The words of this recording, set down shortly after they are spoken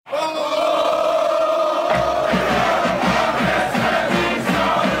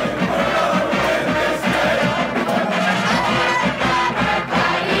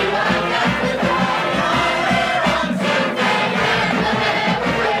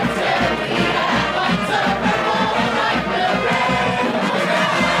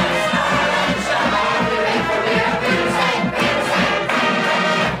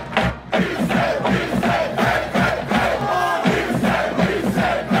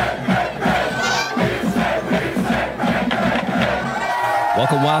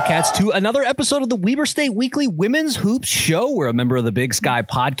Welcome, Wildcats, to another episode of the Weber State Weekly Women's Hoops Show. We're a member of the Big Sky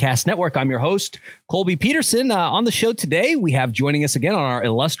Podcast Network. I'm your host, Colby Peterson. On the show today, we have joining us again on our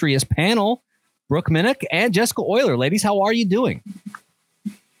illustrious panel, Brooke Minnick and Jessica Euler. Ladies, how are you doing?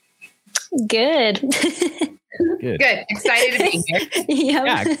 Good. Good. Excited to be here. Yep.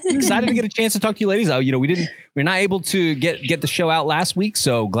 Yeah, excited to get a chance to talk to you ladies. We're not able to get the show out last week,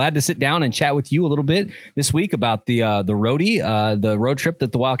 so glad to sit down and chat with you a little bit this week about the roadie, the road trip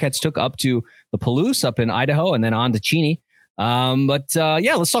that the Wildcats took up to the Palouse up in Idaho and then on to Cheney. Let's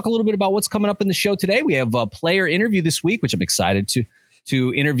talk a little bit about what's coming up in the show today. We have a player interview this week, which I'm excited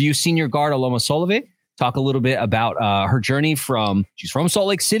to interview senior guard Aloma Solove. Talk a little bit about her journey she's from Salt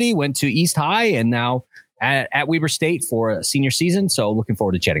Lake City, went to East High, and now at Weber State for a senior season. So looking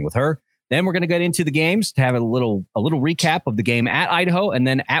forward to chatting with her. Then we're going to get into the games to have a little recap of the game at Idaho and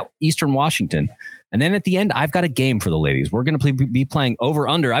then at Eastern Washington. And then at the end, I've got a game for the ladies. We're going to be playing over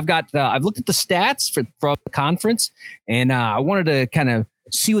under. I've looked at the stats from the conference, and I wanted to kind of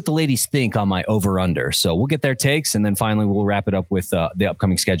see what the ladies think on my over under. So we'll get their takes, and then finally we'll wrap it up with the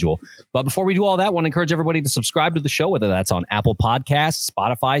upcoming schedule. But before we do all that, I want to encourage everybody to subscribe to the show, whether that's on Apple Podcasts,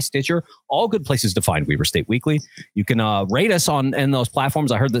 Spotify, Stitcher, all good places to find Weber State Weekly. You can rate us in those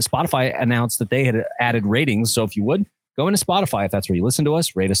platforms. I heard that Spotify announced that they had added ratings. So if you would, go into Spotify if that's where you listen to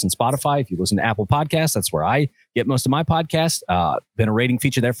us. Rate us in Spotify. If you listen to Apple Podcasts, that's where I get most of my podcasts. Been a rating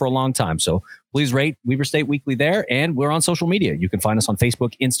feature there for a long time. So please rate Weber State Weekly there. And we're on social media. You can find us on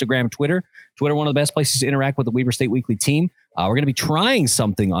Facebook, Instagram, Twitter. Twitter, one of the best places to interact with the Weber State Weekly team. We're going to be trying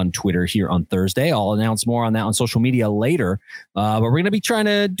something on Twitter here on Thursday. I'll announce more on that on social media later. But we're going to be trying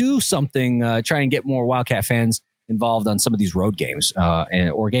to do something, try and get more Wildcat fans involved on some of these road games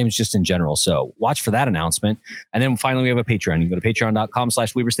or games just in general. So watch for that announcement. And then finally, we have a Patreon. You can go to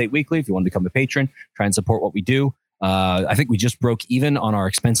patreon.com/Weber State Weekly if you want to become a patron, try and support what we do. I think we just broke even on our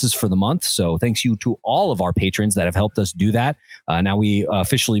expenses for the month. So thanks you to all of our patrons that have helped us do that. Now we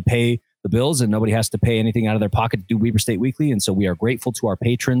officially pay the bills and nobody has to pay anything out of their pocket to do Weber State Weekly. And so we are grateful to our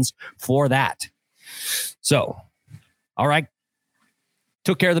patrons for that. So, all right.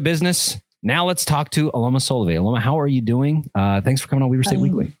 Took care of the business. Now let's talk to Aloma Solove. Aloma, how are you doing? Thanks for coming on Weber State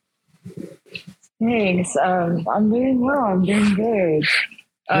Weekly. Thanks. I'm doing well. I'm doing good.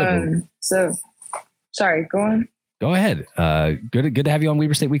 Sorry, go on. Go ahead. Good to have you on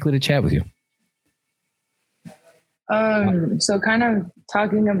Weber State Weekly to chat with you. So kind of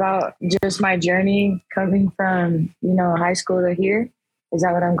talking about just my journey coming from, high school to here. Is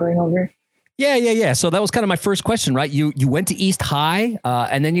that what I'm going over? Yeah. So that was kind of my first question, right? You went to East High,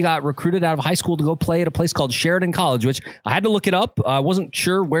 and then you got recruited out of high school to go play at a place called Sheridan College, which I had to look it up. I wasn't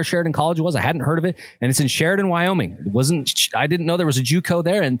sure where Sheridan College was. I hadn't heard of it, and it's in Sheridan, Wyoming. I didn't know there was a JUCO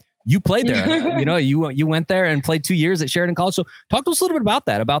there, and you played there. You went there and played 2 years at Sheridan College. So talk to us a little bit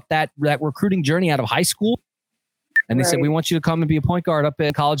about that recruiting journey out of high school. And they said, we want you to come and be a point guard up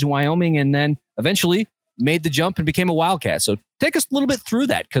at college in Wyoming, and then eventually made the jump and became a Wildcat. So take us a little bit through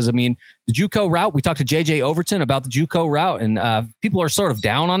that. Because, the JUCO route, we talked to JJ Overton about the JUCO route, and people are sort of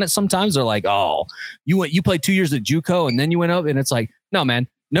down on it sometimes. They're like, oh, you played 2 years at JUCO and then you went up, and it's like, no, man,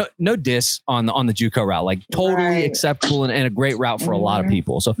 no diss on the JUCO route, like totally acceptable and a great route for a lot of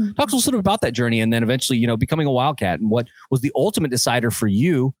people. So talk to us a little bit about that journey, and then eventually, becoming a Wildcat, and what was the ultimate decider for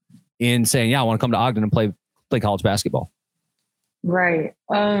you in saying, yeah, I want to come to Ogden and play college basketball. Right.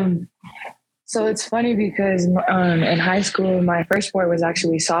 So it's funny because in high school, my first sport was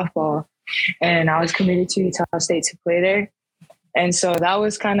actually softball, and I was committed to Utah State to play there. And so that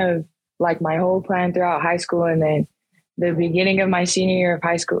was kind of like my whole plan throughout high school. And then the beginning of my senior year of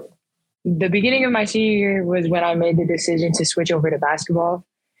high school, was when I made the decision to switch over to basketball.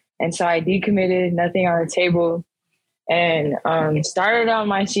 And so I decommitted, nothing on the table, and started out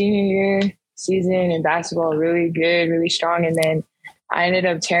my senior year season in basketball really good, really strong. And then I ended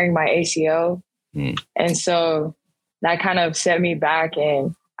up tearing my ACL. And so that kind of set me back,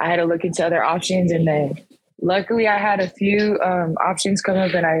 and I had to look into other options. And then luckily I had a few options come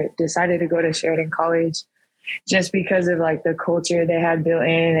up, and I decided to go to Sheridan College just because of like the culture they had built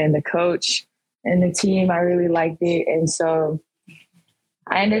in and the coach and the team. I really liked it. And so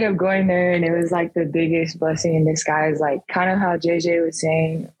I ended up going there, and it was like the biggest blessing in disguise, like kind of how JJ was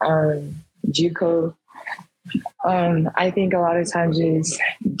saying, JUCO, I think a lot of times is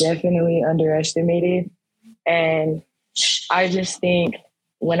definitely underestimated. And I just think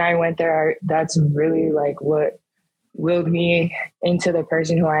when I went there, that's really like what willed me into the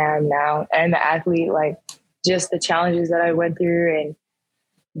person who I am now, and the athlete, like just the challenges that I went through, and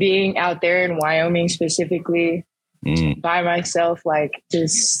being out there in Wyoming specifically by myself, like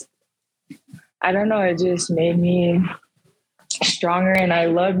just, I don't know, it just made me stronger, and I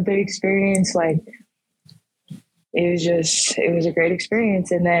loved the experience. Like, it was a great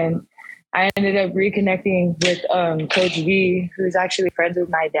experience. And then I ended up reconnecting with Coach V, who's actually friends with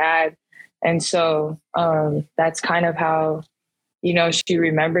my dad. And so that's kind of how, you know, she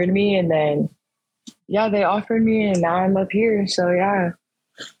remembered me. And then, yeah, they offered me, and now I'm up here. So, yeah.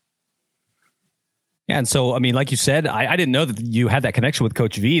 Yeah. And so, I mean, like you said, I didn't know that you had that connection with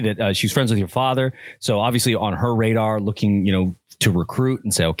Coach V, that she's friends with your father. So obviously on her radar, looking, you know, to recruit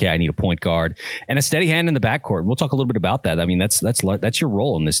and say, okay, I need a point guard and a steady hand in the backcourt. We'll talk a little bit about that. I mean, that's your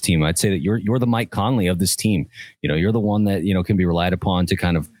role in this team. I'd say that you're the Mike Conley of this team. You know, you're the one that, you know, can be relied upon to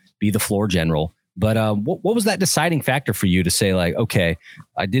kind of be the floor general. But what was that deciding factor for you to say, like, okay,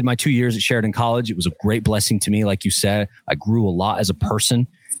 I did my 2 years at Sheridan College. It was a great blessing to me. Like you said, I grew a lot as a person.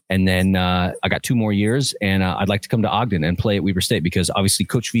 And then I got 2 more years, and I'd like to come to Ogden and play at Weber State, because obviously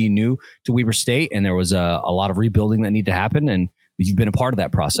Coach V knew to Weber State, and there was a lot of rebuilding that needed to happen. And you've been a part of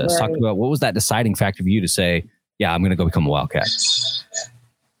that process. Right. Talk about, what was that deciding factor for you to say, yeah, I'm going to go become a Wildcat?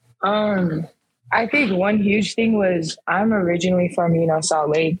 I think one huge thing was I'm originally from, you know, Salt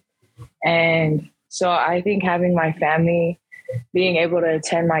Lake. And so I think having my family, being able to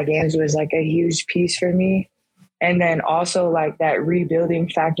attend my games was like a huge piece for me. And then also like that rebuilding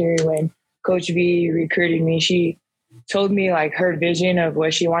factor, when Coach V recruited me, she told me like her vision of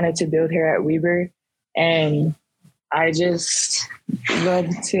what she wanted to build here at Weber. And I just love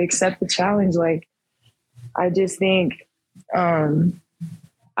to accept the challenge. Like, I just think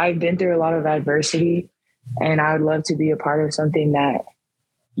I've been through a lot of adversity, and I would love to be a part of something that,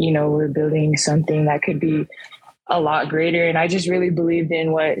 you know, we're building something that could be a lot greater. And I just really believed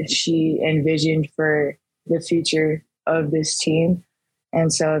in what she envisioned for the future of this team.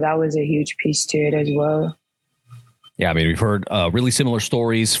 And so that was a huge piece to it as well. Yeah, I mean, we've heard really similar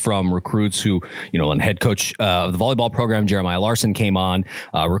stories from recruits who, you know, and head coach of the volleyball program, Jeremiah Larson, came on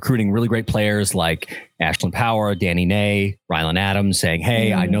recruiting really great players like Ashlyn Power, Danny Ney, Rylan Adams, saying,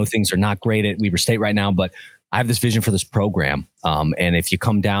 hey, I know things are not great at Weber State right now, but I have this vision for this program. And if you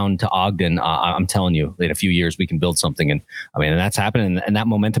come down to Ogden, I'm telling you, in a few years, we can build something. And I mean, and that's happening. And that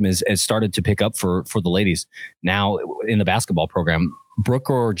momentum has started to pick up for the ladies now in the basketball program.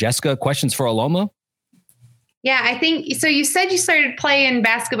 Brooke or Jessica, questions for Aloma? Yeah, I think so. You said you started playing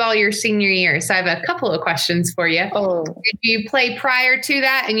basketball your senior year. So I have a couple of questions for you. Oh. Did you play prior to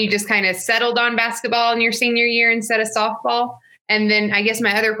that and you just kind of settled on basketball in your senior year instead of softball? And then I guess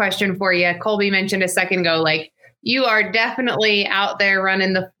my other question for you, Colby mentioned a second ago, like, you are definitely out there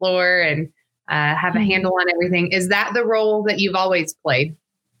running the floor and have a handle on everything. Is that the role that you've always played?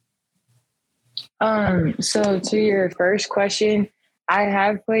 So to your first question, I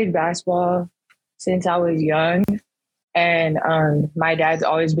have played basketball since I was young, and my dad's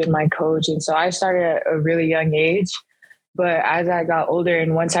always been my coach. And so I started at a really young age, but as I got older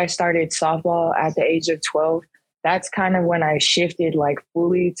and once I started softball at the age of 12, that's kind of when I shifted like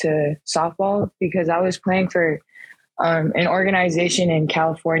fully to softball, because I was playing for an organization in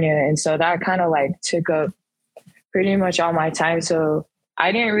California. And so that kind of like took up pretty much all my time. So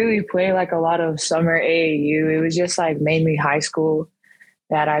I didn't really play like a lot of summer AAU. It was just like mainly high school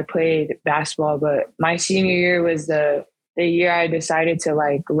that I played basketball. But my senior year was the year I decided to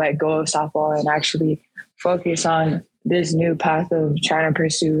like let go of softball and actually focus on this new path of trying to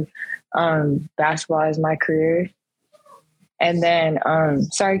pursue basketball as my career. And then,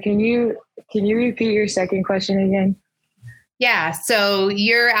 sorry, can you repeat your second question again? Yeah. So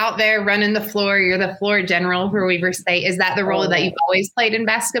you're out there running the floor. You're the floor general for Weber State. Is that the role that you've always played in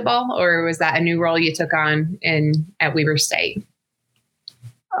basketball, or was that a new role you took on at Weber State?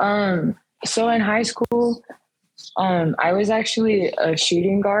 So in high school, I was actually a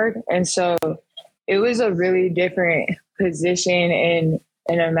shooting guard. And so it was a really different position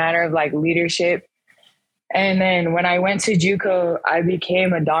in a matter of like leadership. And then when I went to JUCO, I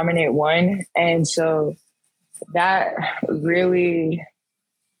became a dominant one. And so that really,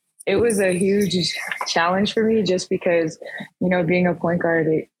 it was a huge challenge for me, just because, you know, being a point guard,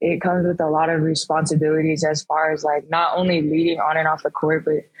 it comes with a lot of responsibilities as far as like not only leading on and off the court,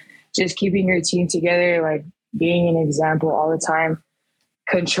 but just keeping your team together, like being an example all the time,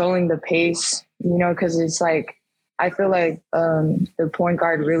 controlling the pace, you know, because it's like, I feel like the point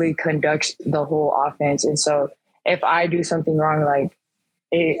guard really conducts the whole offense. And so if I do something wrong, like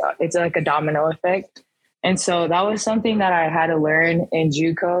it's like a domino effect. And so that was something that I had to learn in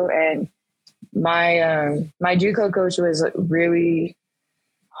JUCO. And my JUCO coach was really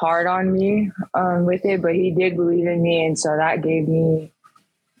hard on me with it, but he did believe in me. And so that gave me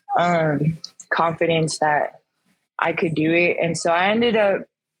confidence that I could do it. And so I ended up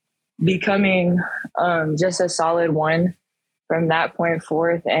becoming just a solid one from that point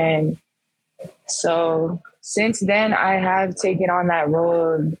forth. And so since then, I have taken on that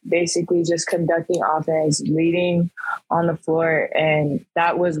role of basically just conducting offense, leading on the floor. And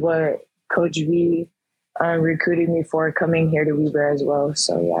that was what Coach V recruited me for coming here to Weber as well.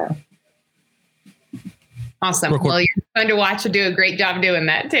 So, yeah. Awesome. Well, you're fun to watch and do a great job doing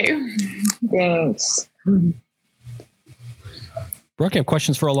that too. Thanks. Brooke, you have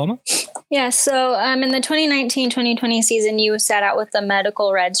questions for Aloma? Yeah. So in the 2019-2020 season, you sat out with the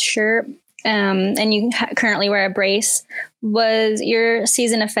medical red shirt. And you currently wear a brace. Was your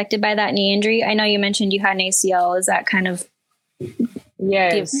season affected by that knee injury? I know you mentioned you had an ACL. Is that kind of?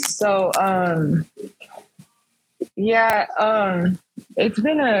 Yes. So, it's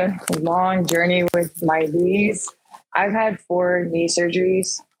been a long journey with my knees. I've had 4 knee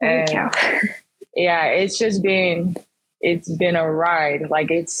surgeries, and it's just been a ride.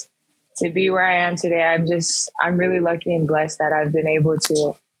 Like, it's to be where I am today. I'm really lucky and blessed that I've been able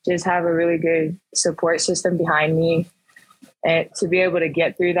to just have a really good support system behind me and to be able to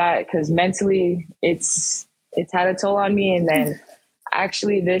get through that, because mentally it's had a toll on me. And then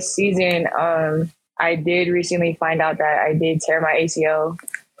actually this season, I did recently find out that I did tear my ACL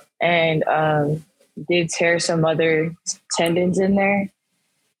and did tear some other tendons in there.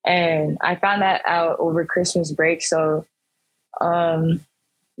 And I found that out over Christmas break. So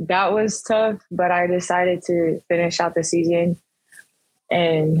that was tough, but I decided to finish out the season.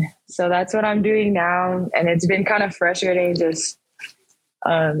 And so that's what I'm doing now. And it's been kind of frustrating just,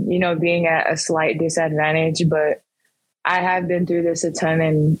 being at a slight disadvantage, but I have been through this a ton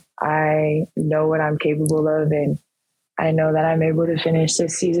and I know what I'm capable of. And I know that I'm able to finish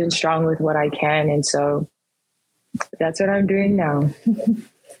this season strong with what I can. And so that's what I'm doing now.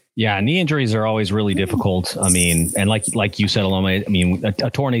 Yeah, knee injuries are always really difficult. I mean, and like you said, Aloma, I mean, a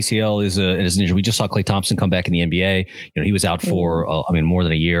torn ACL is an injury. We just saw Klay Thompson come back in the NBA. He was out for, more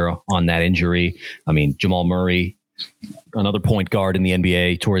than a year on that injury. I mean, Jamal Murray, another point guard in the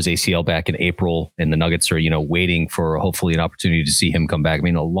NBA, tore his ACL back in April, and the Nuggets are, waiting for hopefully an opportunity to see him come back. I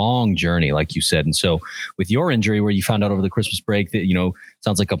mean, a long journey, like you said. And so with your injury, where you found out over the Christmas break that,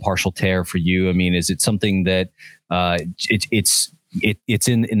 sounds like a partial tear for you. I mean, is it something that it's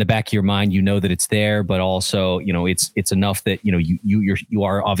in the back of your mind, that it's there, but also, it's enough that, you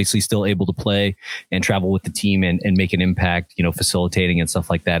are obviously still able to play and travel with the team and make an impact, facilitating and stuff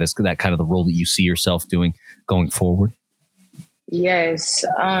like that. Is that kind of the role that you see yourself doing going forward? Yes.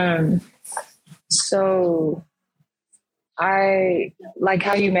 So I, like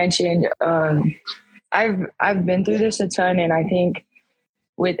how you mentioned, I've been through this a ton, and I think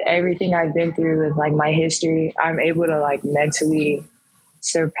with everything I've been through with like my history, I'm able to mentally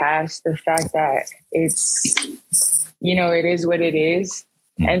surpass the fact that it's, it is what it is.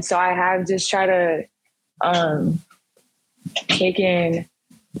 And so I have just tried to taken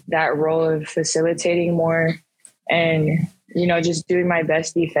that role of facilitating more and, just doing my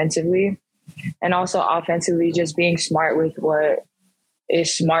best defensively, and also offensively, just being smart with what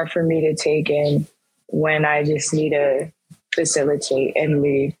is smart for me to take in when I just need to facilitate and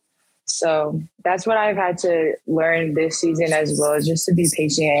lead. So that's what I've had to learn this season as well, just to be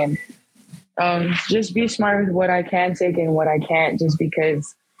patient and just be smart with what I can take and what I can't, just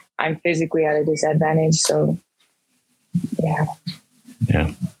because I'm physically at a disadvantage. So, yeah.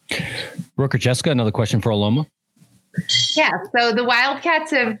 Yeah. Brooke or Jessica, another question for Aloma? Yeah. So the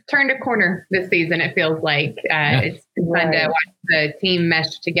Wildcats have turned a corner this season, it feels like. It's fun to watch the team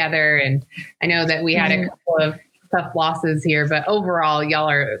mesh together. And I know that we had a couple of tough losses here, but overall, y'all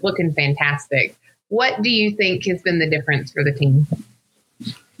are looking fantastic. What do you think has been the difference for the team?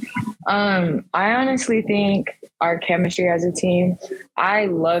 I honestly think our chemistry as a team. I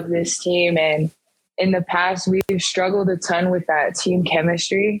love this team, and in the past, we've struggled a ton with that team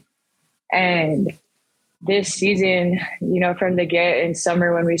chemistry. And this season, from the get in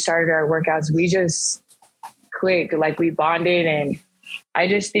summer when we started our workouts, we just clicked, we bonded, and I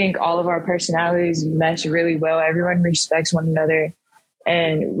just think all of our personalities mesh really well. Everyone respects one another,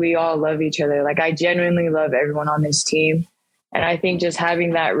 and we all love each other. I genuinely love everyone on this team. And I think just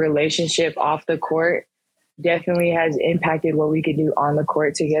having that relationship off the court definitely has impacted what we could do on the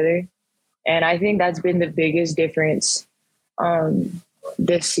court together. And I think that's been the biggest difference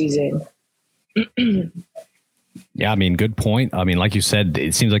this season. Yeah, I mean, good point. I mean, like you said,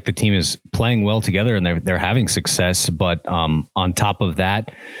 it seems like the team is playing well together and they're having success. But on top of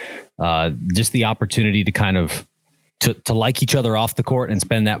that, just the opportunity to kind of to like each other off the court and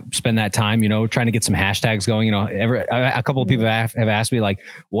spend that time, trying to get some hashtags going. A couple of people have asked me,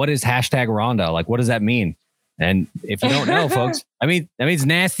 what is hashtag Ronda? What does that mean? And if you don't know, folks, that means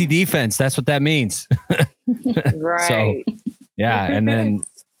nasty defense. That's what that means. Right. Yeah. And then,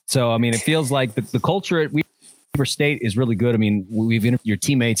 so, I mean, it feels like the culture at Weber State is really good. I mean, we've interviewed your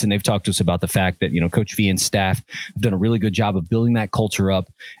teammates and they've talked to us about the fact that, Coach V and staff have done a really good job of building that culture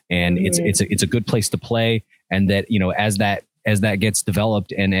up, and it's a good place to play. And that, as that gets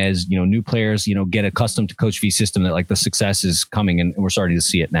developed and as, new players, get accustomed to Coach V's system, that like the success is coming and we're starting to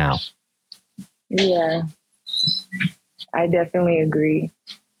see it now. Yeah, I definitely agree.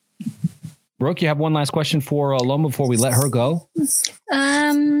 Brooke, you have one last question for Loma before we let her go?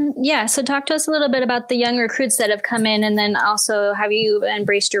 Yeah. So talk to us a little bit about the young recruits that have come in, and then also have you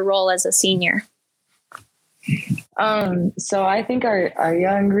embraced your role as a senior? So I think our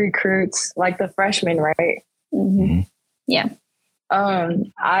young recruits, like the freshmen, right? Mm-hmm. Yeah.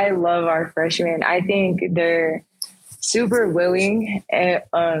 I love our freshmen. I think they're super willing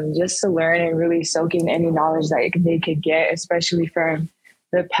just to learn and really soak in any knowledge that they could get, especially from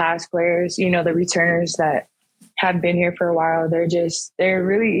the past players, the returners that have been here for a while. They're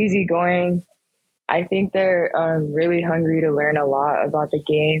really easygoing. I think they're really hungry to learn a lot about the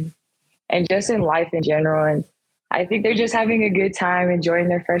game and just in life in general. And I think they're just having a good time, enjoying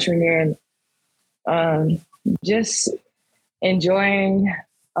their freshman year and just enjoying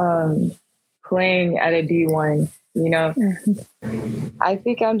playing at a D1. I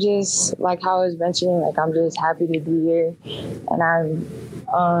think I'm just, like how I was mentioning, like I'm just happy to be here, and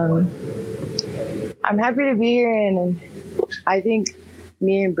I'm happy to be here. And I think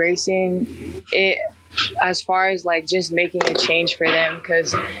me embracing it as far as like just making a change for them,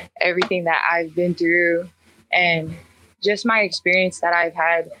 because everything that I've been through and just my experience that I've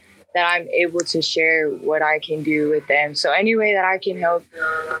had, that I'm able to share what I can do with them. So any way that I can help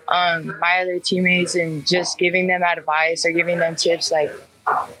my other teammates and just giving them advice or giving them tips, like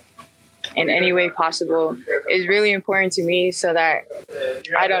in any way possible, is really important to me, so that,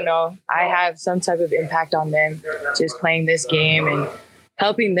 I don't know, I have some type of impact on them just playing this game and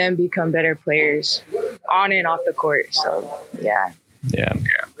helping them become better players on and off the court. So, yeah. Yeah.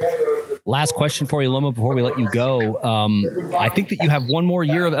 Last question for you, Loma, before we let you go. I think that you have one more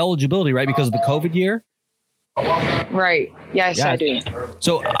year of eligibility, right? Because of the COVID year? Right. Yes, yeah. I do.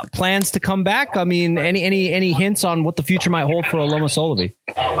 So plans to come back? I mean, any hints on what the future might hold for Loma Solovey?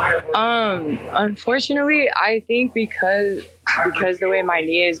 Unfortunately, I think because the way my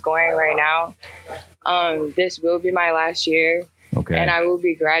knee is going right now, this will be my last year. Okay. And I will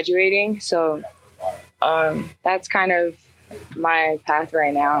be graduating. So that's kind of my path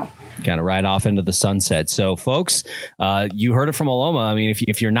right now. Kind of right off into the sunset. So folks, you heard it from Loma. I mean,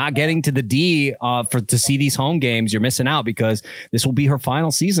 if you're not getting to the D to see these home games, you're missing out, because this will be her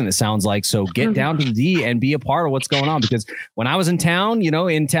final season, it sounds like. So get down to the D and be a part of what's going on, because when I was in town,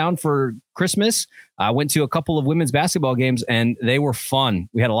 for Christmas, I went to a couple of women's basketball games and they were fun.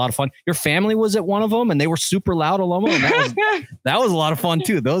 We had a lot of fun. Your family was at one of them and they were super loud, Loma. And that was a lot of fun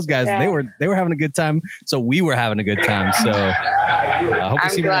too. Those guys, yeah. they were having a good time. So we were having a good time. So I hope you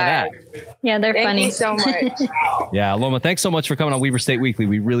see more of that. Yeah, they're funny. Thank you so much. Yeah, Loma, thanks so much for coming on Weber State Weekly.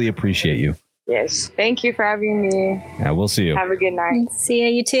 We really appreciate you. Yes. Thank you for having me. Yeah, we'll see you. Have a good night. See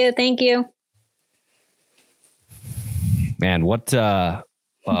you too. Thank you. Man, what a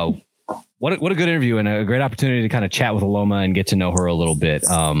good interview and a great opportunity to kind of chat with Loma and get to know her a little bit.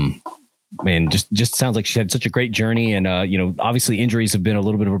 Man, just sounds like she had such a great journey, and obviously injuries have been a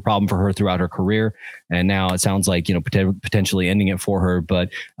little bit of a problem for her throughout her career, and now it sounds like potentially ending it for her. But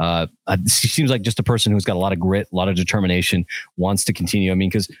she seems like just a person who's got a lot of grit, a lot of determination, wants to continue. I mean,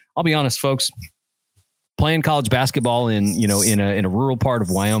 because I'll be honest, folks, playing college basketball in a rural part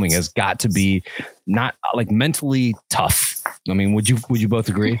of Wyoming has got to be not like mentally tough. I mean, would you both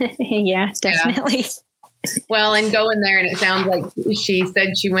agree? Yeah, definitely. Yeah. Well, and going there, and it sounds like she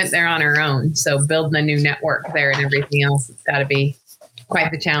said she went there on her own. So building a new network there and everything else, it's got to be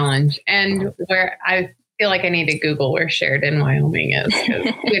quite the challenge. And where I feel like I need to Google where Sheridan, Wyoming is,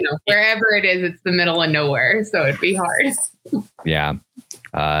 because wherever it is, it's the middle of nowhere, so it'd be hard. Yeah.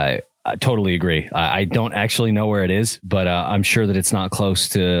 I totally agree. I don't actually know where it is, but I'm sure that it's not close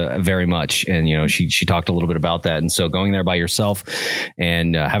to very much. And, she talked a little bit about that. And so going there by yourself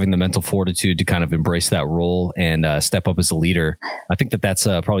and having the mental fortitude to kind of embrace that role and step up as a leader, I think that that's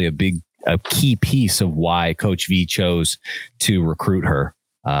probably a key piece of why Coach V chose to recruit her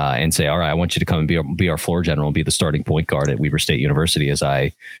and say, all right, I want you to come and be our floor general and be the starting point guard at Weber State University as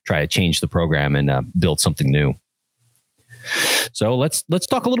I try to change the program and build something new. So let's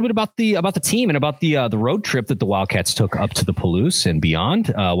talk a little bit about the team and about the road trip that the Wildcats took up to the Palouse and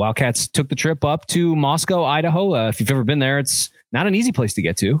beyond. Wildcats took the trip up to Moscow, Idaho. If you've ever been there, it's not an easy place to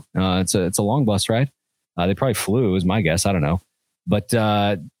get to. It's a long bus ride. They probably flew, is my guess. I don't know, but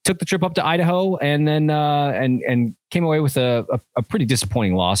took the trip up to Idaho and then and came away with a pretty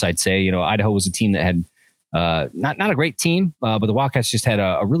disappointing loss, I'd say. You know, Idaho was a team that had not a great team, but the Wildcats just had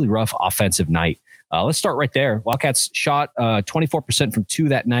a really rough offensive night. Let's start right there. Wildcats shot 24% from 2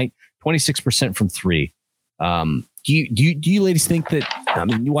 that night, 26% from 3. Do you ladies think that, I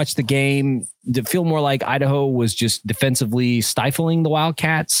mean, you watch the game, did it feel more like Idaho was just defensively stifling the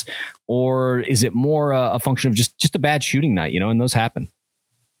Wildcats, or is it more a function of just a bad shooting night, you know, and those happen?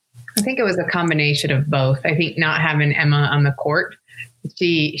 I think it was a combination of both. I think not having Emma on the court,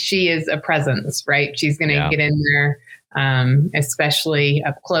 she is a presence, right? She's going to get in there, especially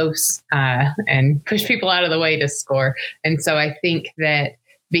up close, and push people out of the way to score. And so I think that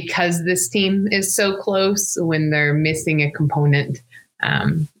because this team is so close, when they're missing a component,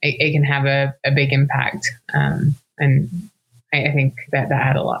 it can have a big impact. And I think that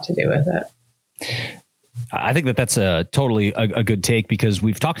had a lot to do with it. I think that's totally a good take, because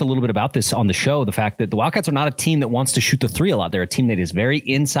we've talked a little bit about this on the show, the fact that the Wildcats are not a team that wants to shoot the 3 a lot. They're a team that is very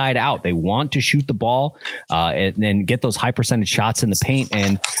inside out. They want to shoot the ball and then get those high percentage shots in the paint.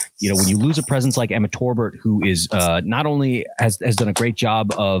 And, you know, when you lose a presence like Emma Torbert, who is not only has done a great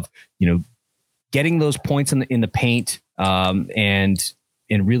job of, you know, getting those points in the paint and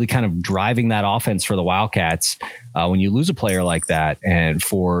really kind of driving that offense for the Wildcats, when you lose a player like that and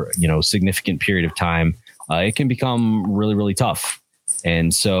for, you know, significant period of time, it can become really, really tough.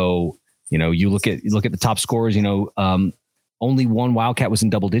 And so, you know, you look at the top scorers, you know, only one Wildcat was in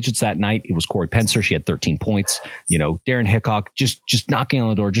double digits that night. It was Corey Pencer. She had 13 points. You know, Darren Hickok just knocking on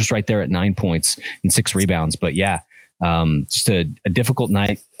the door, just right there at 9 points and 6 rebounds. But yeah, just a difficult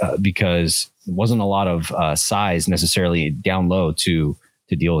night because there wasn't a lot of size necessarily down low to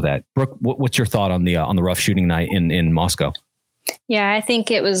deal with that. Brooke, what's your thought on the rough shooting night in Moscow? Yeah, I think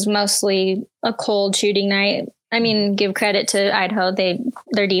it was mostly a cold shooting night. I mean, give credit to Idaho,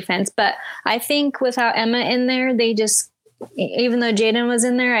 their defense, but I think without Emma in there, they just, even though Jaden was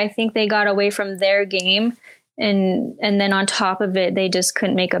in there, I think they got away from their game, and then on top of it, they just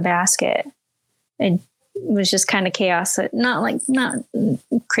couldn't make a basket. It was just kind of chaos, not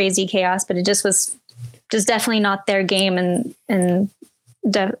crazy chaos, but it just was just definitely not their game, and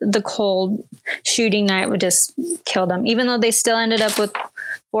the cold shooting night would just kill them. Even though they still ended up with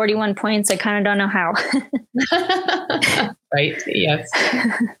 41 points, I kind of don't know how. Right. Yes.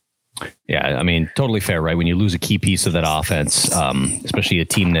 Yeah, I mean, totally fair, right? When you lose a key piece of that offense, especially a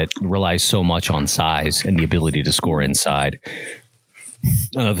team that relies so much on size and the ability to score inside.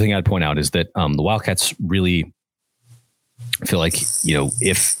 Another thing I'd point out is that the Wildcats really feel like, you know,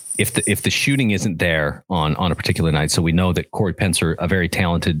 if the shooting isn't there on a particular night, so we know that Corey Pencer, a very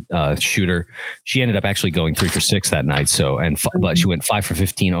talented shooter, she ended up actually going 3 for 6 that night. So but she went 5 for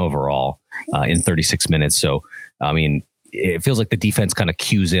 15 overall in 36 minutes. So I mean, it feels like the defense kind of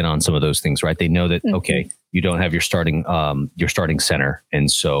cues in on some of those things, right? They know that okay, you don't have your starting center,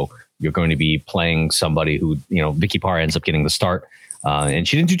 and so you're going to be playing somebody who, you know, Vicky Parr ends up getting the start, and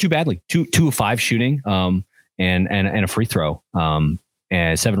she didn't do too badly. 2 of 5 shooting, and a free throw.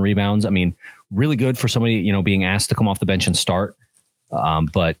 And 7 rebounds. I mean, really good for somebody, you know, being asked to come off the bench and start.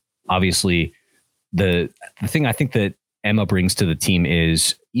 But obviously, the thing I think that Emma brings to the team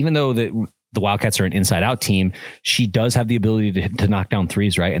is, even though the Wildcats are an inside-out team, she does have the ability to knock down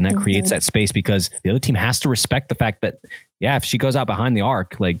threes, right? And that creates that space, because the other team has to respect the fact that, yeah, if she goes out behind the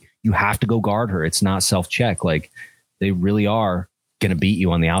arc, like, you have to go guard her. It's not self-check. Like, they really are going to beat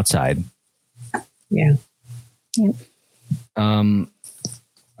you on the outside. Yeah. Yep.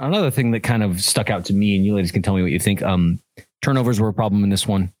 Another thing that kind of stuck out to me, and you ladies can tell me what you think. Turnovers were a problem in this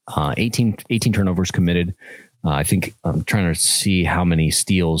one. 18 turnovers committed. I think I'm trying to see how many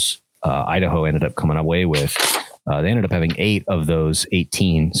steals Idaho ended up coming away with. They ended up having 8 of those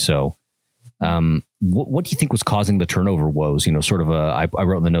 18. So what do you think was causing the turnover woes? You know, sort of I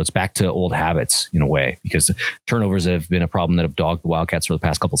wrote in the notes, back to old habits in a way, because turnovers have been a problem that have dogged the Wildcats for the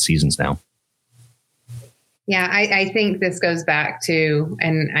past couple seasons now. Yeah, I think this goes back to,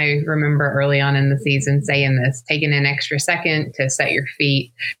 and I remember early on in the season saying this, taking an extra second to set your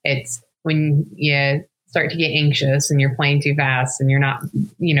feet. It's when you start to get anxious and you're playing too fast and you're not,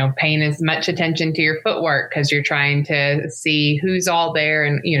 you know, paying as much attention to your footwork because you're trying to see who's all there.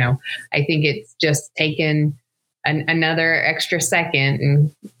 And, you know, I think it's just taken another extra second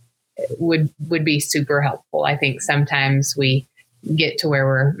and would be super helpful. I think sometimes we get to where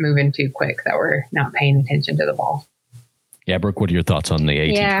we're moving too quick, that we're not paying attention to the ball. Yeah, Brooke, what are your thoughts on the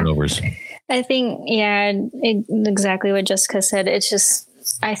 18 turnovers? I think, exactly what Jessica said. It's just,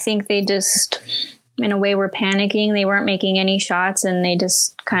 I think they just, in a way, were panicking. They weren't making any shots, and they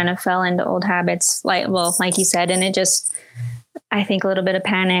just kind of fell into old habits, like you said. And it just, I think a little bit of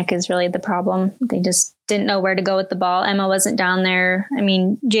panic is really the problem. They just didn't know where to go with the ball. Emma wasn't down there. I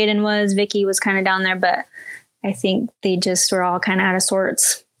mean, Jaden was, Vicky was kind of down there, but I think they just were all kind of out of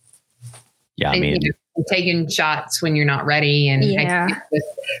sorts. Yeah, I mean, taking shots when you're not ready. And I think it's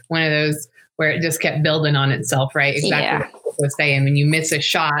one of those where it just kept building on itself, right? Exactly what I was saying. When you miss a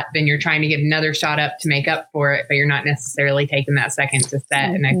shot, then you're trying to get another shot up to make up for it, but you're not necessarily taking that second to set.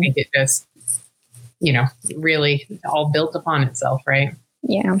 Mm-hmm. And I think it just, really all built upon itself, right?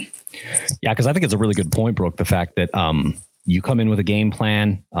 Yeah. Yeah, because I think it's a really good point, Brooke, the fact that you come in with a game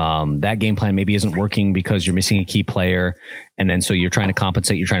plan. That game plan maybe isn't working because you're missing a key player. And then so you're trying to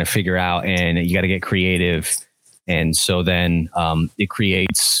compensate, you're trying to figure out, and you got to get creative. And so then it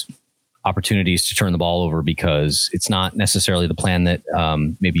creates opportunities to turn the ball over because it's not necessarily the plan that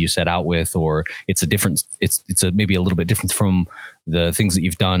maybe you set out with, or it's a different, maybe a little bit different from the things that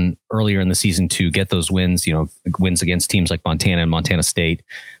you've done earlier in the season to get those wins, wins against teams like Montana and Montana State,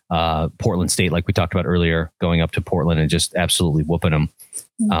 Portland State, like we talked about earlier, going up to Portland and just absolutely whooping them.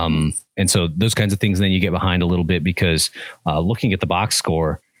 Mm-hmm. And so those kinds of things, then you get behind a little bit because looking at the box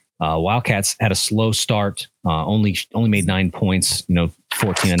score, Wildcats had a slow start, only made 9 points,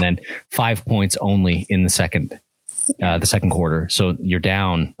 14, and then 5 points only in the second quarter. So you're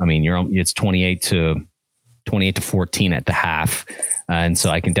down. I mean, it's 28 to 14 at the half. And so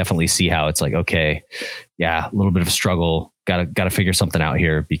I can definitely see how it's like, okay, yeah, a little bit of a struggle. Got to figure something out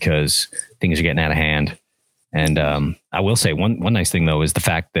here because things are getting out of hand. And I will say one nice thing though is the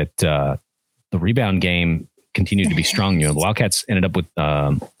fact that the rebound game continued to be strong. The Wildcats ended up with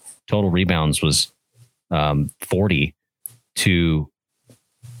total rebounds was 40 to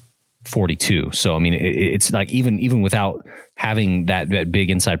 42. So I mean, it's like even without having that big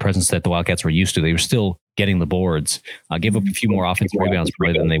inside presence that the Wildcats were used to, they were still getting the boards. Gave up a few more offensive rebounds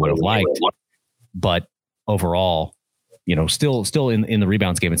probably than they would have liked, but overall, still in the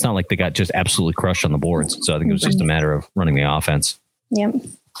rebounds game, it's not like they got just absolutely crushed on the boards. So I think it was just a matter of running the offense. Yep.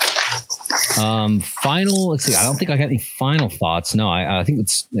 Let's see. I don't think I got any final thoughts. No, I think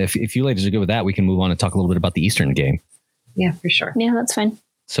it's, if you ladies are good with that, we can move on and talk a little bit about the Eastern game. Yeah, for sure. Yeah, that's fine.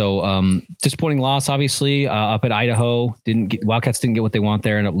 So, disappointing loss, obviously, up at Idaho. Wildcats didn't get what they want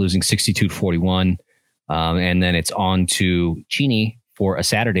there, ended up losing 62-41. And then it's on to Cheney for a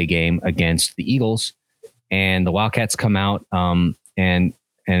Saturday game against the Eagles. And the Wildcats come out and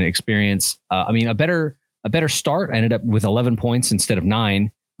experience, a better start. Ended up with 11 points instead of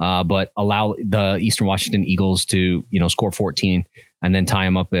 9, but allow the Eastern Washington Eagles to, score 14 and then tie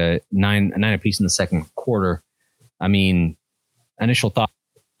them up at 9 apiece in the second quarter. I mean, initial thoughts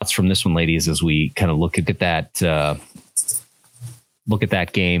from this one, ladies, as we kind of look at that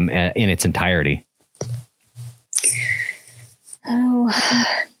game in its entirety. Oh,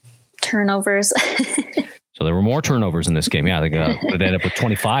 turnovers. So there were more turnovers in this game. Yeah, they ended up with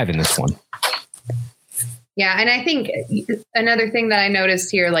 25 in this one. Yeah, and I think another thing that I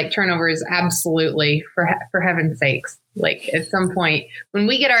noticed here, like turnovers, absolutely, for heaven's sakes. Like at some point, when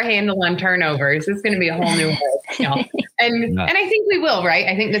we get our handle on turnovers, it's going to be a whole new world. And I think we will, right?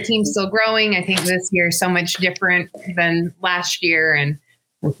 I think the team's still growing. I think this year is so much different than last year, and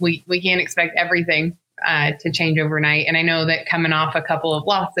we can't expect everything to change overnight. And I know that coming off a couple of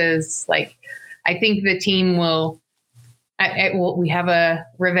losses, like I think the team will. We have a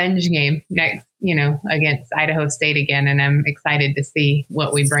revenge game next, against Idaho State again, and I'm excited to see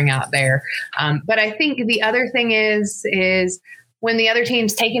what we bring out there. But I think the other thing is when the other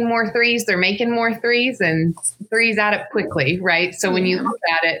team's taking more threes, they're making more threes, and threes add up quickly, right? So when you look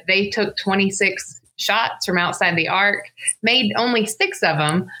at it, they took 26 shots from outside the arc, made only 6 of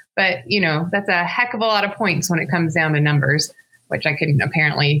them, but that's a heck of a lot of points when it comes down to numbers, which I couldn't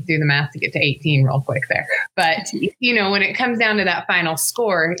apparently do the math to get to 18 real quick there. But, when it comes down to that final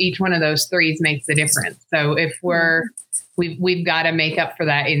score, each one of those threes makes a difference. So if we've got to make up for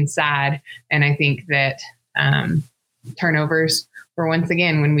that inside. And I think that turnovers were, once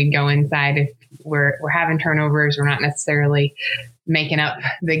again, when we go inside, if we're having turnovers, we're not necessarily making up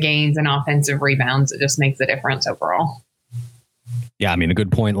the gains and offensive rebounds. It just makes a difference overall. Yeah, I mean, a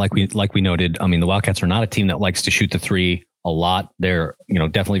good point. Like we noted, I mean, the Wildcats are not a team that likes to shoot the three a lot. They're,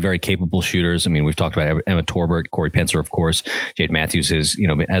 definitely very capable shooters. I mean, we've talked about Emma Torbert, Corey Pencer, of course. Jade Matthews has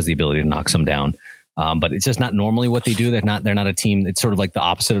the ability to knock some down. But it's just not normally what they do. They're not a team. It's sort of like the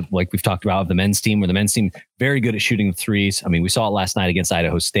opposite of like we've talked about of the men's team, where the men's team very good at shooting the threes. I mean, we saw it last night against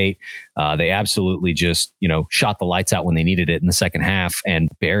Idaho State. They absolutely just, shot the lights out when they needed it in the second half and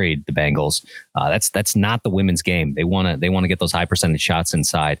buried the Bengals. That's not the women's game. They want to get those high percentage shots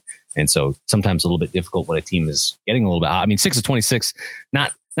inside. And so sometimes a little bit difficult when a team is getting a little bit hot. I mean, 6 of 26,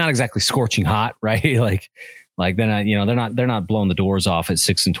 not exactly scorching hot, right? like like then they're not blowing the doors off at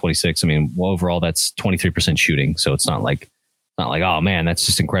 6-26. I mean, well, overall that's 23% shooting, so it's not like oh man, that's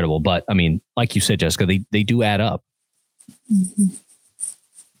just incredible. But I mean, like you said, Jessica, they do add up. Mm-hmm.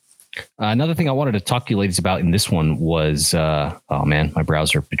 Another thing I wanted to talk to you ladies about in this one was, oh man, my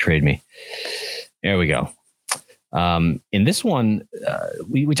browser betrayed me. There we go. In this one,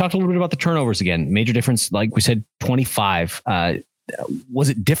 we talked a little bit about the turnovers again. Major difference, like we said, 25. Was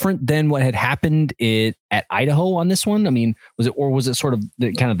it different than what had happened at Idaho on this one? I mean, was it sort of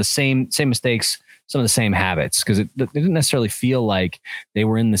the same mistakes, some of the same habits? Because it didn't necessarily feel like they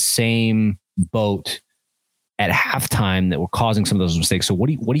were in the same boat at halftime that were causing some of those mistakes. So what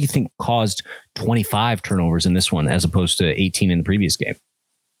do you think caused 25 turnovers in this one as opposed to 18 in the previous game?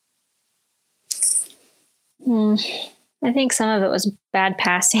 I think some of it was bad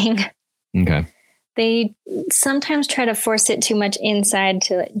passing. Okay. They sometimes try to force it too much inside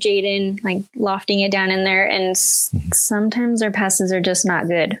to Jaden, like lofting it down in there. And sometimes their passes are just not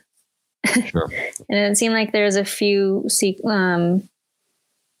good. Sure. And it seemed like there's a few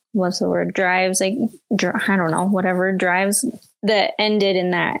what's the word? Drives, like, I don't know, whatever drives that ended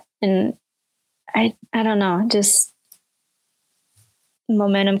in that. And I don't know, just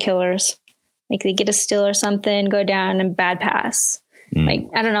momentum killers. Like they get a steal or something, go down and bad pass. Like,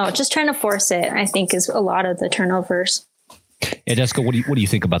 I don't know, just trying to force it, I think, is a lot of the turnovers. Yeah, Jessica, what do you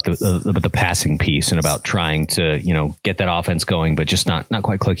think about the passing piece and about trying to, get that offense going, but just not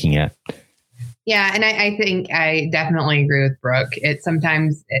quite clicking yet? Yeah, and I think I definitely agree with Brooke. It's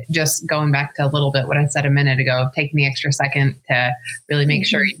sometimes just going back to a little bit what I said a minute ago, taking the extra second to really make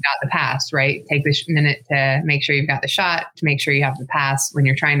sure you've got the pass, right? Take this minute to make sure you've got the shot, to make sure you have the pass. When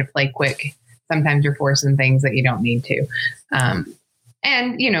you're trying to play quick, sometimes you're forcing things that you don't need to.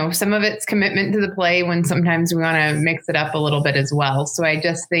 And, some of it's commitment to the play when sometimes we want to mix it up a little bit as well. So I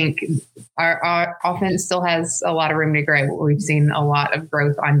just think our offense still has a lot of room to grow. We've seen a lot of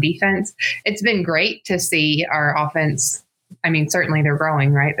growth on defense. It's been great to see our offense. I mean, certainly they're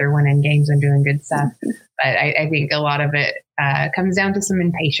growing, right? They're winning games and doing good stuff. But I think a lot of it comes down to some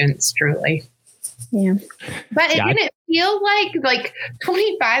impatience, truly. Yeah. But it didn't feel like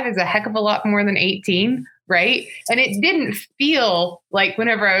 25 is a heck of a lot more than 18. Right. And it didn't feel like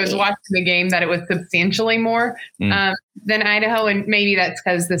whenever I was watching the game that it was substantially more than Idaho. And maybe that's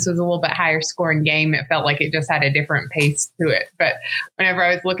because this was a little bit higher scoring game. It felt like it just had a different pace to it. But whenever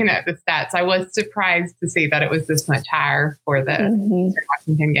I was looking at the stats, I was surprised to see that it was this much higher for the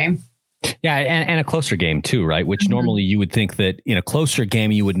Washington game. Yeah, and a closer game too, right? Which normally you would think that in a closer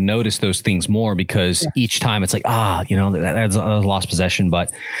game you would notice those things more because each time it's like that's a lost possession.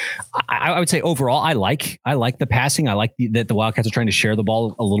 But I would say overall I like the passing. I like that the Wildcats are trying to share the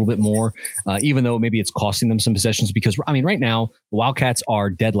ball a little bit more, even though maybe it's costing them some possessions. Because I mean, right now the Wildcats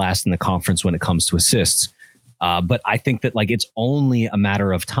are dead last in the conference when it comes to assists. But I think that it's only a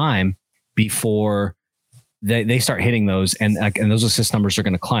matter of time before they start hitting those and those assist numbers are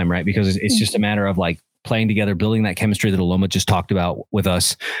going to climb, right? Because it's just a matter of playing together, building that chemistry that Aloma just talked about with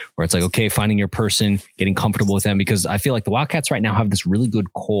us, where it's okay, finding your person, getting comfortable with them. Because I feel like the Wildcats right now have this really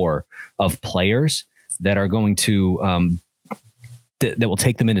good core of players that are going to, that will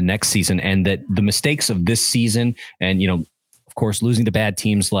take them into next season, and that the mistakes of this season and, of course, losing to bad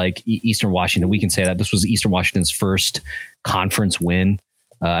teams like Eastern Washington, we can say that this was Eastern Washington's first conference win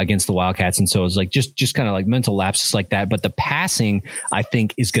against the Wildcats. And so it's just kind of mental lapses like that. But the passing, I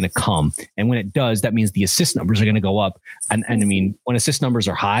think, is going to come. And when it does, that means the assist numbers are going to go up. And I mean, when assist numbers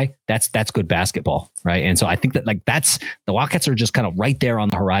are high, that's good basketball, right? And so I think that that's the Wildcats are just kind of right there on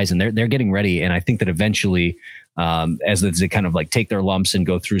the horizon. They're getting ready. And I think that eventually, as they kind of take their lumps and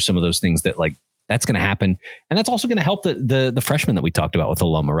go through some of those things that that's going to happen. And that's also going to help the freshmen that we talked about with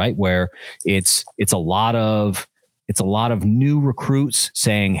Aloma, right? Where it's a lot of new recruits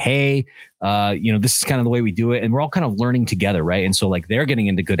saying, hey, this is kind of the way we do it. And we're all kind of learning together, right? And so they're getting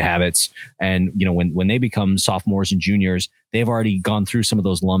into good habits. And, when they become sophomores and juniors, they've already gone through some of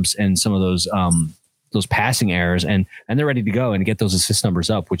those lumps and some of those passing errors, and they're ready to go and get those assist numbers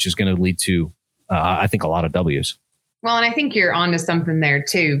up, which is going to lead to, I think, a lot of W's. Well, and I think you're onto something there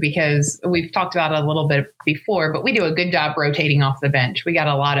too, because we've talked about it a little bit before, but we do a good job rotating off the bench. We got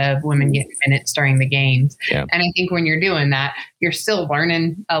a lot of women getting minutes during the games. Yeah. And I think when you're doing that, you're still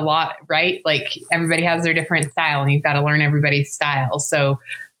learning a lot, right? Everybody has their different style and you've got to learn everybody's style. So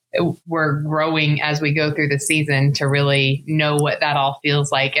we're growing as we go through the season to really know what that all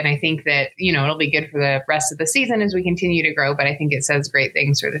feels like. And I think that, it'll be good for the rest of the season as we continue to grow, but I think it says great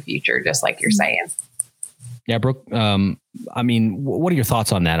things for the future, just like you're saying. Yeah, Brooke. I mean, what are your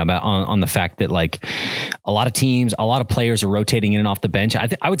thoughts on that? About on the fact that like a lot of teams, a lot of players are rotating in and off the bench.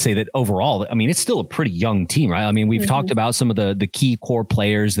 I would say that overall, I mean, it's still a pretty young team, right? I mean, we've talked about some of the key core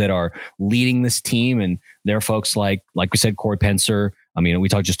players that are leading this team, and there are folks like we said, Corey Pencer. I mean, we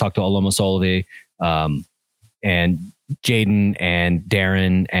just talked to Aloma Solove, and Jaden and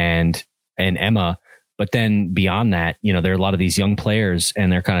Darren and Emma. But then beyond that, you know, there are a lot of these young players,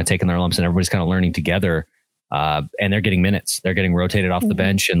 and they're kind of taking their lumps, and everybody's kind of learning together. And they're getting minutes. They're getting rotated off the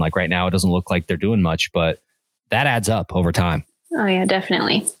bench. And like right now, it doesn't look like they're doing much, but that adds up over time. Oh, yeah,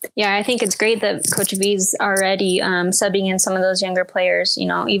 definitely. Yeah, I think it's great that Coach V's already subbing in some of those younger players, you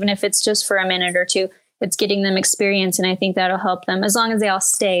know, even if it's just for a minute or two, it's getting them experience. And I think that'll help them as long as they all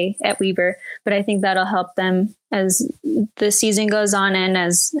stay at Weber. But I think that'll help them as the season goes on and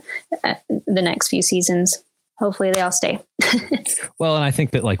as the next few seasons. Hopefully they all stay. Well, and I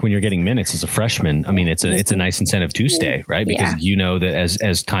think that like when you're getting minutes as a freshman, I mean, it's a nice incentive to stay, right? Because you know that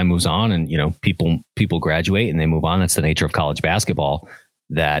as time moves on and, you know, people graduate and they move on, that's the nature of college basketball,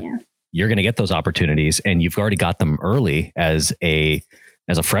 that you're going to get those opportunities, and you've already got them early as a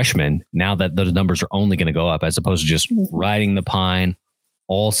freshman. Now that those numbers are only going to go up, as opposed to just riding the pine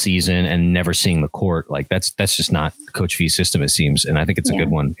all season and never seeing the court. Like that's just not Coach V's system, it seems. And I think it's a good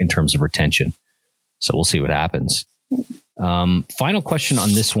one in terms of retention. So we'll see what happens. Final question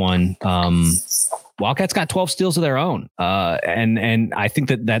on this one. Wildcats got 12 steals of their own. And I think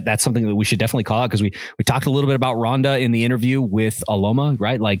that's something that we should definitely call out, because we talked a little bit about Rhonda in the interview with Aloma,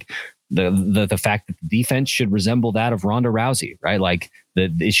 right? Like the fact that the defense should resemble that of Ronda Rousey, right? Like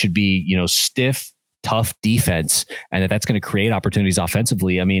it should be, you know, stiff, tough defense, and that's going to create opportunities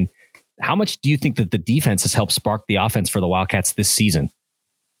offensively. I mean, how much do you think that the defense has helped spark the offense for the Wildcats this season?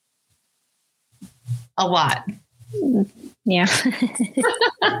 A lot. Yeah.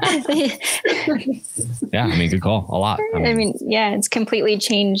 Yeah, I mean, good call. A lot. I mean, it's completely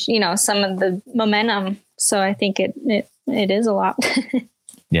changed, you know, some of the momentum. So I think it is a lot.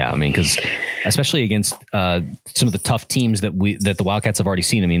 Yeah, I mean, because especially against some of the tough teams that the Wildcats have already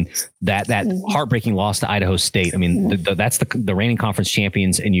seen. I mean, that heartbreaking loss to Idaho State. I mean, that's the reigning conference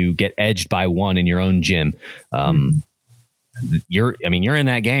champions, and you get edged by one in your own gym. You're in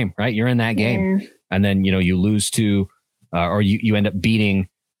that game, right? You're in that game. And then, you know, you lose to, or you end up beating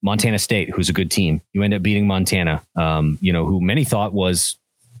Montana State, who's a good team. You end up beating Montana, you know, who many thought was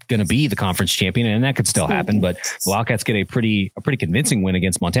going to be the conference champion, and that could still happen. But the Wildcats get a pretty convincing win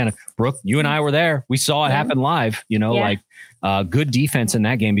against Montana. Brooke, you and I were there. We saw it happen live. You know, like good defense in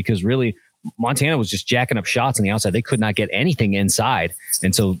that game, because really Montana was just jacking up shots on the outside. They could not get anything inside,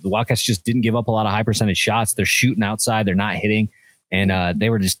 and so the Wildcats just didn't give up a lot of high percentage shots. They're shooting outside. They're not hitting. And they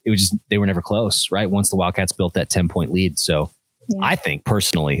were never close, right? Once the Wildcats built that 10-point lead. So I think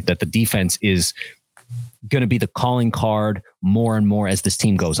personally that the defense is going to be the calling card more and more as this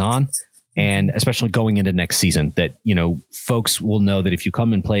team goes on. And especially going into next season, that, you know, folks will know that if you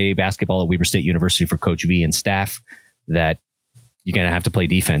come and play basketball at Weber State University for Coach V and staff, that you're going to have to play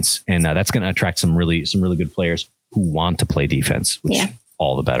defense. And that's going to attract some really good players who want to play defense, which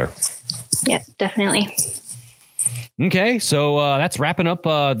all the better. Yeah, definitely. Okay, so that's wrapping up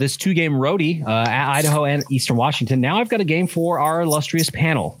this 2-game roadie at Idaho and Eastern Washington. Now I've got a game for our illustrious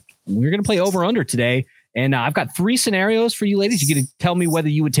panel. We're going to play over-under today, and I've got 3 scenarios for you ladies. You get to tell me whether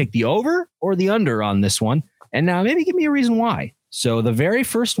you would take the over or the under on this one, and maybe give me a reason why. So the very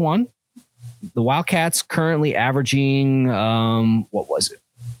first one, the Wildcats currently averaging, what was it?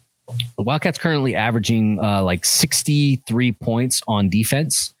 The Wildcats currently averaging like 63 points on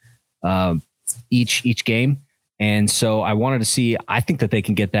defense each game. And so I wanted to see, I think that they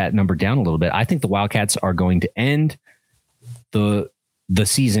can get that number down a little bit. I think the Wildcats are going to end the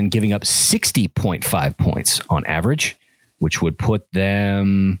season giving up 60.5 points on average, which would put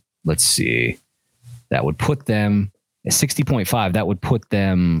them, let's see, that would put them at 60.5. That would put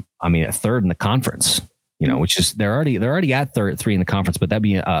them, I mean, at third in the conference, you know, which is, they're already at three in the conference, but that'd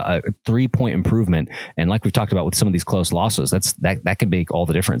be a 3-point improvement. And like we've talked about with some of these close losses, that can make all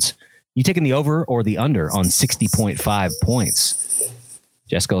the difference. You taking the over or the under on 60.5 points?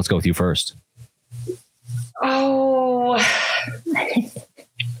 Jessica, let's go with you first. Oh, man,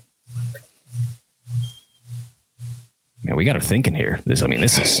 we got her thinking here. This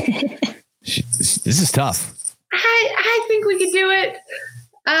is tough. I think we could do it.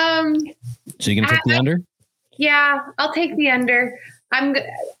 So you're gonna take the under? Yeah, I'll take the under. I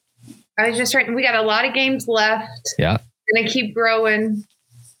was just trying. We got a lot of games left. Yeah, we're gonna keep growing.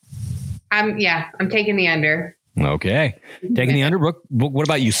 I'm taking the under. Okay. Taking the under. Brooke, what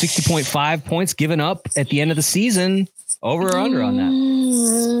about you? 60.5 points given up at the end of the season. Over or under on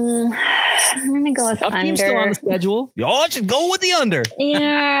that? I'm going to go with Tough team still on the under. schedule. Oh, let's just go with the under.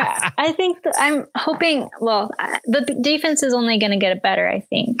 Yeah, I think I'm hoping. Well, the defense is only going to get better. I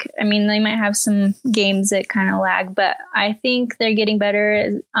think. I mean, they might have some games that kind of lag, but I think they're getting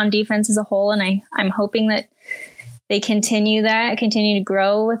better on defense as a whole, and I'm hoping that they continue to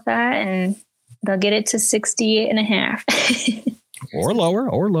grow with that, and they'll get it to 60.5 or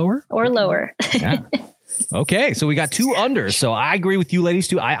lower. Yeah. Okay, so we got 2 unders. So I agree with you ladies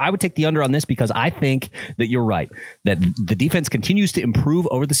too. I would take the under on this because I think that you're right, that the defense continues to improve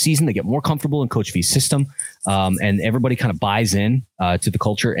over the season. They get more comfortable in Coach V's system, and everybody kind of buys in to the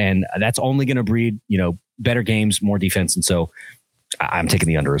culture, and that's only going to breed, better games, more defense. And so I'm taking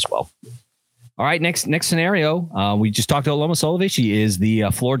the under as well. All right, next scenario. We just talked to Aloma Solovey. She is the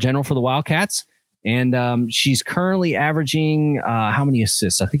floor general for the Wildcats, and she's currently averaging how many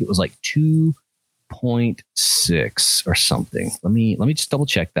assists? I think it was like 2.6 or something. Let me just double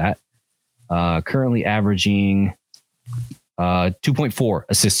check that. Currently averaging 2.4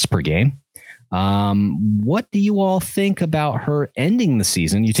 assists per game. What do you all think about her ending the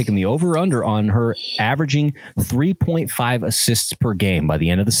season? You taking the over or under on her averaging 3.5 assists per game by the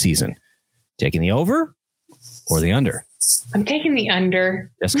end of the season? Taking the over or the under? I'm taking the under.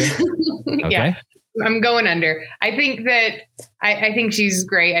 Jessica? Okay. Yeah. I'm going under. I think that I think she's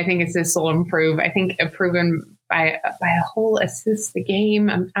great. I think this will improve. I think improving by a whole assist a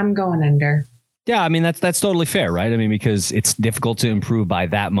game. I'm going under. Yeah, I mean that's totally fair, right? I mean, because it's difficult to improve by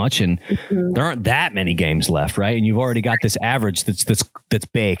that much, and there aren't that many games left, right? And you've already got this average that's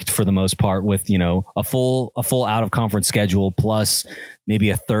baked for the most part, with a full out of conference schedule plus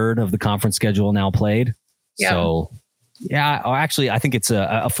maybe a third of the conference schedule now played. Yeah. So yeah, actually, I think it's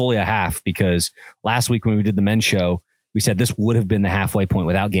a fully a half, because last week when we did the men's show, we said this would have been the halfway point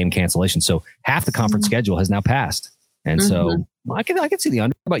without game cancellation. So half the conference schedule has now passed. And so I can see the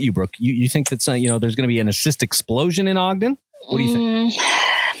under. How about you, Brooke? You think that there's going to be an assist explosion in Ogden? What do you think?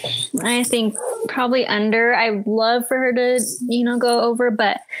 I think probably under. I'd love for her to, go over,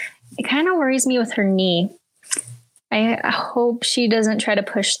 but it kind of worries me with her knee. I hope she doesn't try to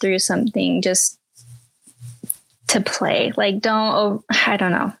push through something just to play. Like, I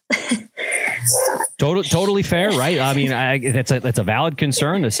don't know. Totally fair, right? I mean, that's a valid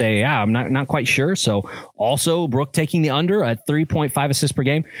concern to say, yeah, I'm not quite sure. So also Brooke taking the under at 3.5 assists per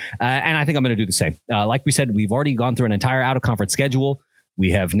game. And I think I'm going to do the same. Like we said, we've already gone through an entire out of conference schedule.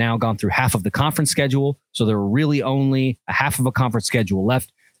 We have now gone through half of the conference schedule. So there are really only a half of a conference schedule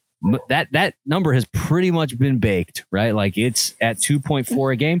left. That number has pretty much been baked, right? Like it's at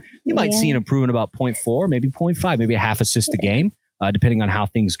 2.4 a game. You might see an improvement about 0.4, maybe 0.5, maybe a half assist a game, depending on how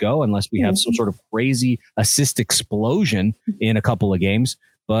things go, unless we have some sort of crazy assist explosion in a couple of games.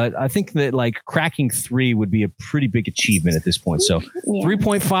 But I think that cracking 3 would be a pretty big achievement at this point. So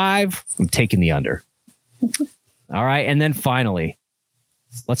 3.5, I'm taking the under. All right. And then finally,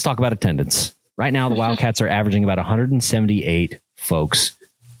 let's talk about attendance. Right now, the Wildcats are averaging about 178 folks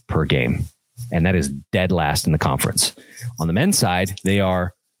per game, and that is dead last in the conference. On the men's side, they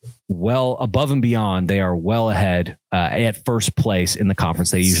are well above and beyond. They are well ahead at first place in the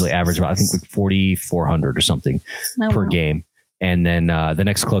conference. They usually average about, I think, 4,400 or something per game. And then the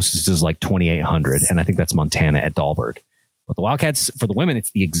next closest is 2,800. And I think that's Montana at Dahlberg. But the Wildcats, for the women,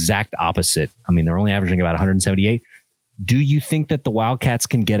 it's the exact opposite. I mean, they're only averaging about 178. Do you think that the Wildcats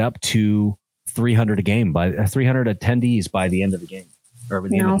can get up to 300 a game, by 300 attendees by the end of the game, or by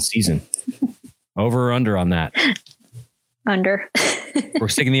the end of the season? Over or under on that? Under. We're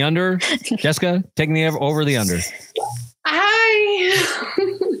sticking the under. Jessica, taking the over the under.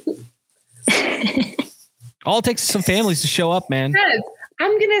 All it takes is some families to show up, man.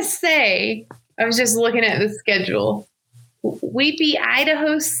 I'm going to say, I was just looking at the schedule. We beat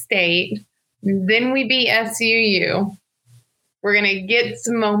Idaho State. Then we beat SUU. We're going to get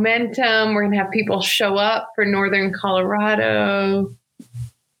some momentum. We're going to have people show up for Northern Colorado.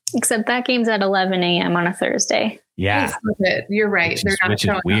 Except that game's at 11 a.m. on a Thursday. Yeah. You're right. Which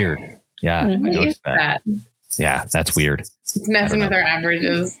is weird. Up. Yeah. I noticed that. Yeah, that's weird. It's messing with our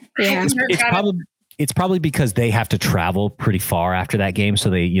averages. Yeah. It's probably because they have to travel pretty far after that game. So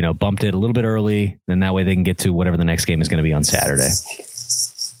they, bumped it a little bit early. Then that way they can get to whatever the next game is going to be on Saturday.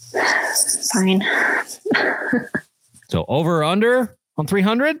 Fine. So over or under on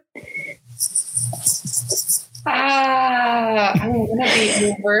 300? I'm going to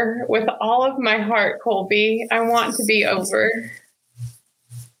be over with all of my heart, Colby. I want to be over.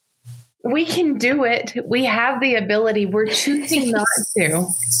 We can do it. We have the ability. We're choosing not to.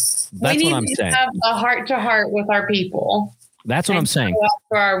 That's what I'm saying. Have a heart to heart with our people. That's what I'm saying.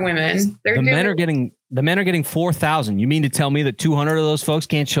 For our women, the men are getting The men are getting 4,000. You mean to tell me that 200 of those folks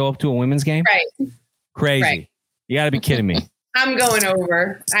can't show up to a women's game? Right. Crazy. Right. You got to be kidding me. I'm going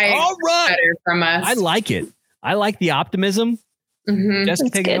over. All right. Better from us. I like it. I like the optimism. Mm-hmm. Just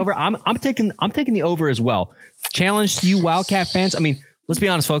taking over. I'm taking the over as well. Challenge to you Wildcat fans. I mean, let's be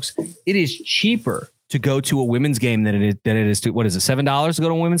honest, folks. It is cheaper to go to a women's game than it is to, what is it, $7 to go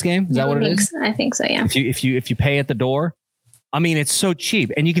to a women's game? Is that what it is? I think so, yeah. If you pay at the door, I mean, it's so cheap,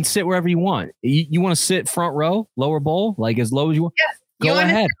 and you can sit wherever you want. You want to sit front row, lower bowl, like as low as you want. Yeah. Go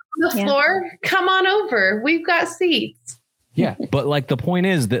ahead. On the floor, come on over. We've got seats. Yeah, but like the point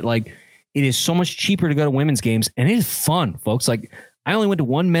is that like it is so much cheaper to go to women's games, and it is fun, folks. Like I only went to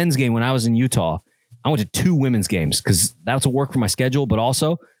one men's game when I was in Utah. I went to 2 women's games because that's what worked for my schedule, but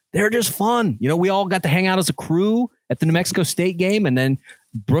also they're just fun. You know, we all got to hang out as a crew at the New Mexico State game, and then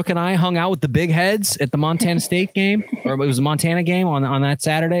Brooke and I hung out with the big heads at the Montana State game, or it was a Montana game on that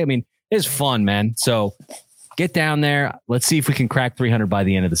Saturday. I mean, it's fun, man. So get down there. Let's see if we can crack 300 by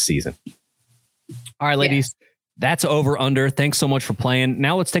the end of the season. All right, ladies, that's over under. Thanks so much for playing.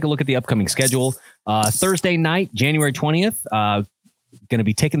 Now let's take a look at the upcoming schedule. Thursday night, January 20th, going to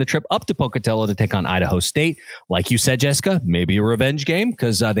be taking the trip up to Pocatello to take on Idaho State. Like you said, Jessica, maybe a revenge game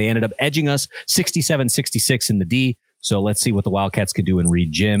because they ended up edging us 67-66 in the D. So let's see what the Wildcats could do in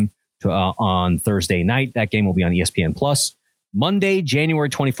Reed Gym on Thursday night. That game will be on ESPN Plus. Monday, January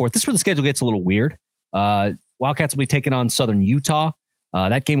 24th. This is where the schedule gets a little weird. Wildcats will be taking on Southern Utah.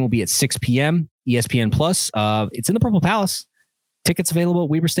 That game will be at 6 p.m. ESPN Plus. It's in the Purple Palace. Tickets available at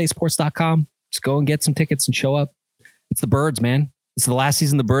WeberStateSports.com. Just go and get some tickets and show up. It's the Birds, man. It's the last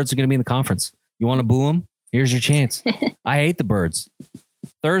season the Birds are going to be in the conference. You want to boo them? Here's your chance. I hate the Birds.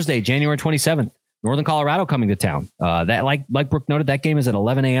 Thursday, January 27th, Northern Colorado coming to town. That like Brooke noted, that game is at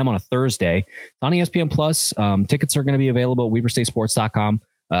 11 a.m. on a Thursday. It's on ESPN Plus. Tickets are going to be available at WeberStateSports.com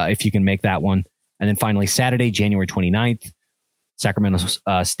if you can make that one. And then finally, Saturday, January 29th,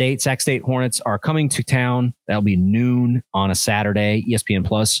 Sacramento State. Sac State Hornets are coming to town. That'll be noon on a Saturday, ESPN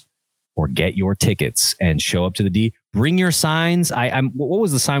Plus. Or get your tickets and show up to the D. Bring your signs. What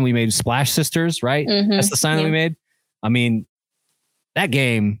was the sign we made? Splash Sisters, right? Mm-hmm. That's the sign that we made. I mean, that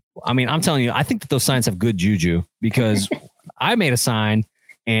game. I mean, I'm telling you, I think that those signs have good juju because I made a sign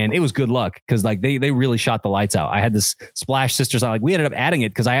and it was good luck because like they really shot the lights out. I had this Splash Sisters. Like we ended up adding it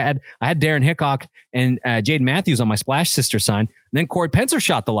because I had Darren Hickok and Jaden Matthews on my Splash Sister sign. And then Corey Pencer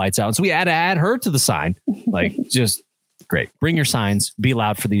shot the lights out, and so we had to add her to the sign. Like just. Great. Bring your signs. Be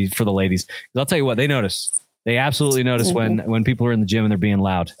loud for the ladies. I'll tell you what, they notice. They absolutely notice when people are in the gym and they're being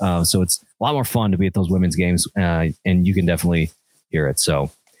loud. So it's a lot more fun to be at those women's games, and you can definitely hear it. So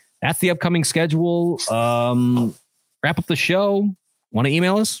that's the upcoming schedule. Wrap up the show. Want to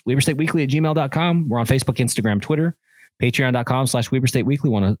email us? WeberStateWeekly@gmail.com. We're on Facebook, Instagram, Twitter, Patreon.com/WeberStateWeekly.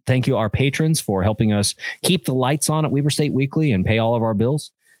 Want to thank you, our patrons, for helping us keep the lights on at Weber State Weekly and pay all of our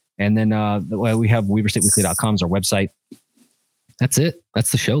bills. And then we have WeberStateWeekly.com is our website. That's it.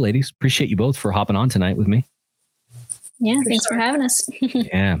 That's the show, ladies. Appreciate you both for hopping on tonight with me. Yeah, thanks for having us.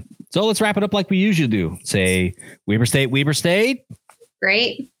 Yeah. So let's wrap it up like we usually do. Say, Weber State, Weber State.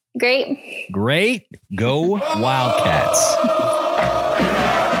 Great. Great. Great. Go Wildcats.